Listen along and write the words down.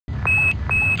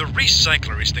The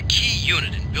recycler is the key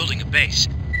unit in building a base.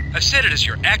 I've set it as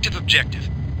your active objective.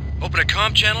 Open a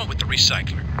comm channel with the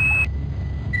recycler.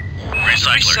 The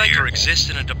recycler exists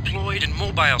in a deployed and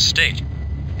mobile state.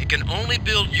 It can only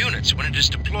build units when it is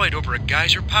deployed over a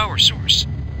geyser power source.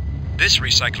 This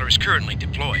recycler is currently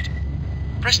deployed.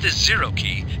 Press the 0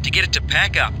 key to get it to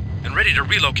pack up and ready to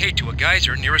relocate to a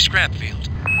geyser near a scrap field.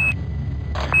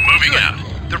 Moving out.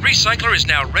 The recycler is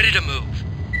now ready to move.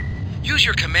 Use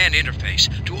your command interface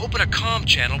to open a comm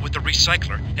channel with the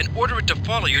recycler and order it to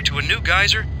follow you to a new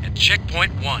geyser at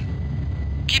checkpoint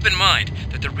 1. Keep in mind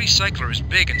that the recycler is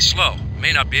big and slow,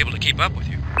 may not be able to keep up with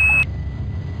you.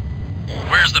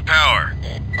 Where's the power?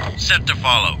 Set to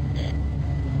follow.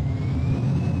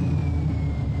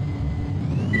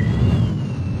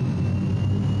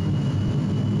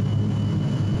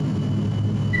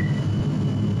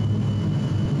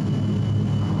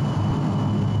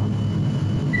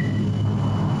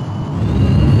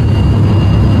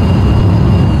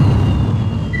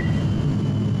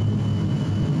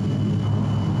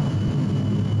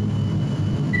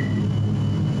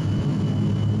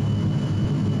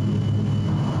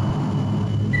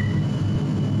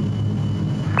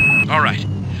 Alright,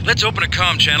 let's open a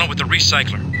comm channel with the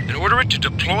recycler and order it to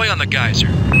deploy on the geyser.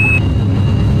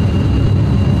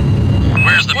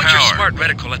 Where's the Point power? your smart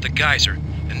reticle at the geyser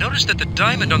and notice that the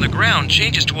diamond on the ground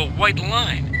changes to a white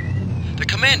line. The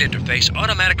command interface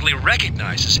automatically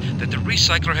recognizes that the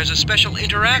recycler has a special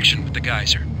interaction with the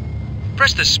geyser.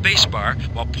 Press the spacebar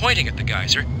while pointing at the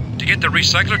geyser to get the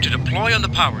recycler to deploy on the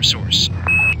power source.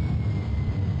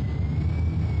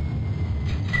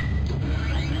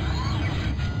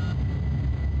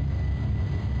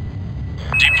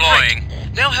 Deploying.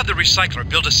 Great. Now have the recycler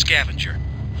build a scavenger.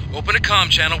 Open a comm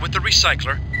channel with the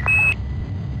recycler.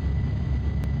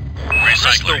 Press the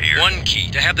Recycler here. 1 key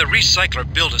to have the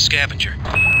recycler build a scavenger.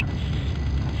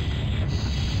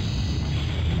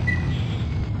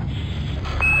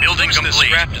 Building Use the complete.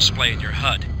 scrap display in your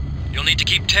HUD. You'll need to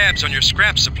keep tabs on your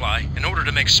scrap supply in order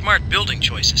to make smart building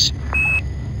choices.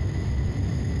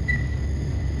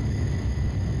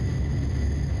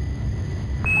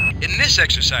 In this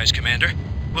exercise, Commander,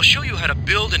 we'll show you how to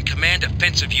build and command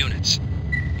offensive units.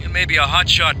 You may be a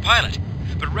hotshot pilot,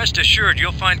 but rest assured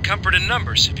you'll find comfort in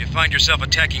numbers if you find yourself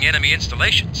attacking enemy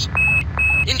installations.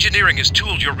 Engineering has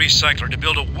tooled your recycler to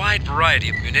build a wide variety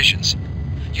of munitions.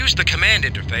 Use the command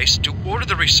interface to order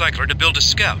the recycler to build a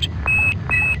scout.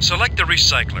 Select the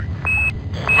recycler.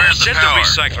 Where's the Send power? the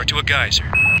recycler to a geyser.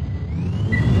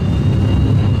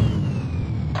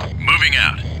 Moving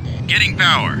out. Getting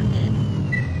power.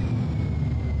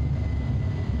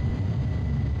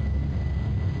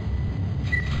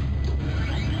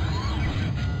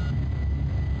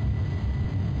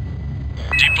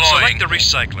 Deploying. Select the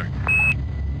recycler.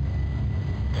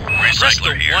 Press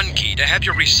Recycler the here. 1 key to have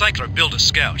your recycler build a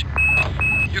scout.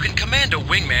 You can command a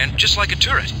wingman just like a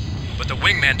turret, but the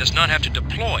wingman does not have to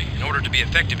deploy in order to be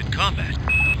effective in combat.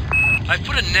 I've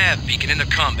put a nav beacon in the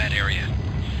combat area.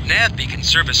 Nav beacons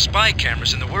serve as spy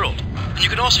cameras in the world, and you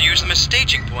can also use them as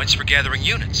staging points for gathering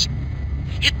units.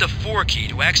 Hit the 4 key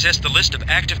to access the list of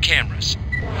active cameras.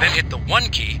 Then hit the 1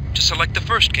 key to select the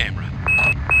first camera.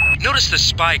 Notice the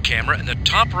spy camera in the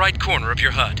top right corner of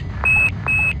your HUD.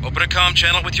 Open a comm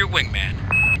channel with your wingman.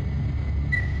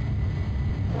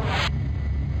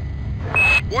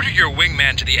 Order your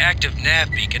wingman to the active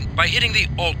nav beacon by hitting the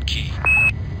Alt key.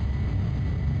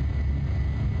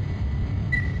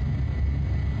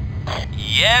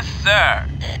 Yes, sir.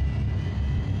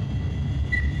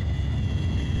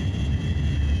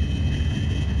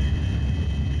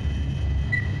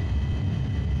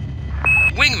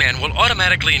 Wingman will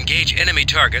automatically engage enemy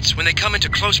targets when they come into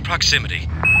close proximity.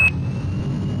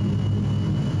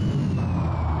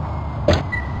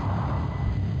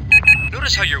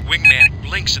 Notice how your wingman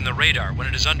blinks in the radar when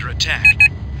it is under attack.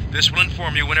 This will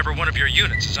inform you whenever one of your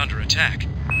units is under attack.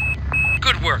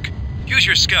 Good work. Use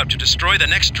your scout to destroy the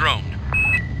next drone.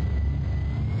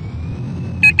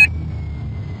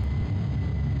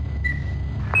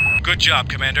 Good job,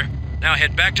 Commander. Now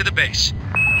head back to the base.